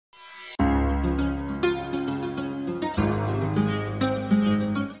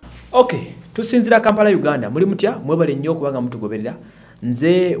Okay, tusinzira Kampala Uganda. Muri mutya mwebale nnyo kubanga mutugoberera.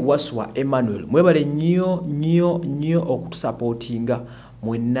 Nze Waswa Emmanuel. Mwebale nnyo okutusupportinga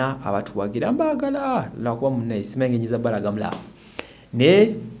mwenna abatuwagira mbagala la kuba munne simengenyiza balaga mla.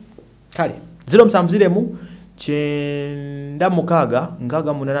 Ne kale 070 chenda mukaga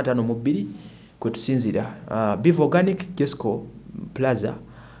ngaga munana tano mubiri kwetusinzira Beef Organic Jesco Plaza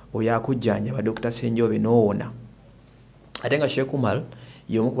oyakujjanya ba Dr. Senjobe noona. Atenga Shekumal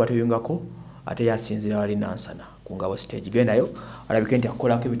yomu kubatuyungako ate yasinzira wali nansana kungabo stage gendayo alabika nti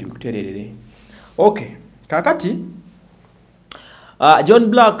akola ko ebintu bikutererere. Okay, kakati John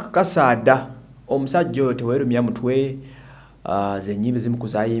Blaq kasada omusajja oyo tewerumya mutwe zenyimbi zimu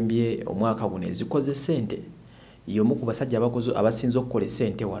kuzayimbye omwaka guno ezikoze sente yomu ku basajja abakoze abasinze okukola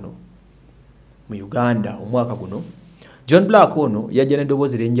sente wano mu Uganda omwaka guno. John Blaq ono yajjana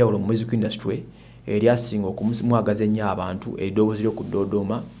eddoboozi ly'enjawulo mu music industry eryasinga okumwagaza ennyo abantu eddoboozi lyo ku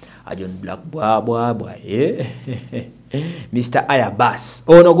Dodoma John Blaq bwa Mr. Ayabas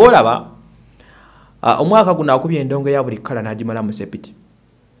ono golaba omwaka guno akubye endongo ya buli kala n'agimala mu sepiti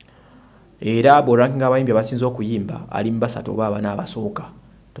era borankinga abayimbi abasinze okuyimba ali mbasatu oba abana abasooka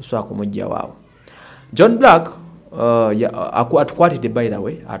toswaka kumujja waawo. John Blaq atukwatidde by the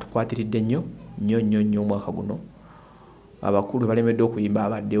way atukwatiridde nnyo omwaka guno abakulu balemedde okuyimba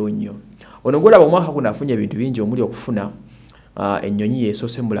abaddewo nnyo. Ono golaba omwaka guno afunye ebintu bingi omuli okufuna ennyonyi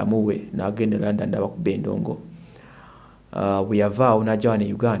yeesoose mulamu we n'agenda London n'abakuba endongo bwe yavaawo n'ajja wano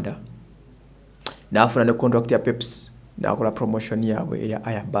e Uganda n'afuna ne contract ya Pepsi n'akola promotion yaabwe eya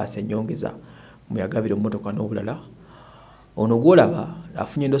Ayabas ennyongeza mu yagabira emmotoka n'obulala. Ono gwolaba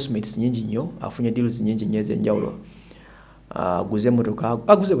afunye endorsements nyingi nnyo, afunye deals nyingi nnyo ez'enjawulo, aguze emmotoka,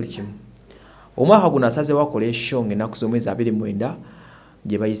 aguze buli kimu. Omwaka guno asaze wakola eshow ng'ennaku z'omwezi 29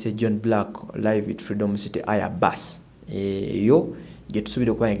 gye bayise John Blaq live at Freedom City Ayabas. Eyo gye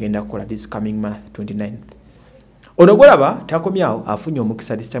tusuubira okuba ngenda kukola this coming month 29th. Ono gwolaba takomyawo afunye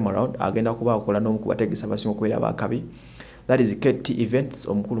omukisa this time around agenda kuba akola n'omu ku bategesi abasinga okubeera abakabi. That is KT Events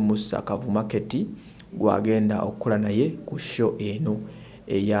omukulu Musa Kavuma KT gwagenda okukola naye ku show eno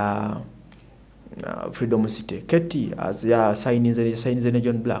eya Freedom City. KT as ya signinze ne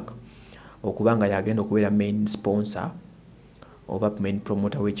John Blaq okubanga yagenda okubeera main sponsor oba main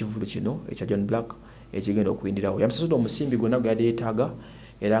promoter w'ekivulu kino ekya John Blaq ekigenda okuyindirawo. Yamusasudde omusimbi gwonna gwe yali yeetaaga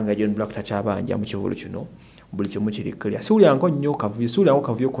era nga John Blaq takyabanja mu kivulu kino buli kimu kiri clear. Siwulyanko nnyo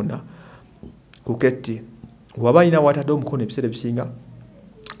kavuyo konna ku KT waba alina watadde omukono ebiseera ebisinga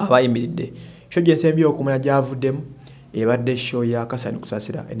abayimiridde. Show gye nsembye okumanya gy'avuddemu ebadde show ya Kasani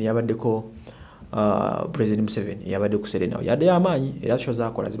Kusasira eyabaddeko President Museveni yabadde ku Serena yadde y'amaanyi era show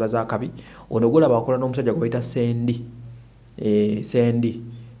zaakola ziba zaakabi. Ono golaba akola n'omusajja gwe bayita Sendi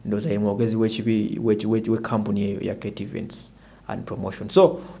ndoza ye mwogezi we company ya KT Events and Promotion.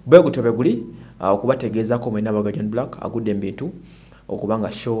 So bwe gutobe guli okubategeezako mwena abaga John Blaq agudde ebintu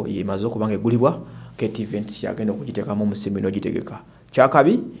okubanga show yemaze okubanga egulibwa KT Events yagenda okugiteekamu omusimbi n'ogitegeka.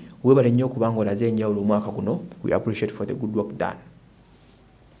 Kyakabi webale nnyo okubanga olaze enjawulo omwaka guno. We appreciate for the good work done.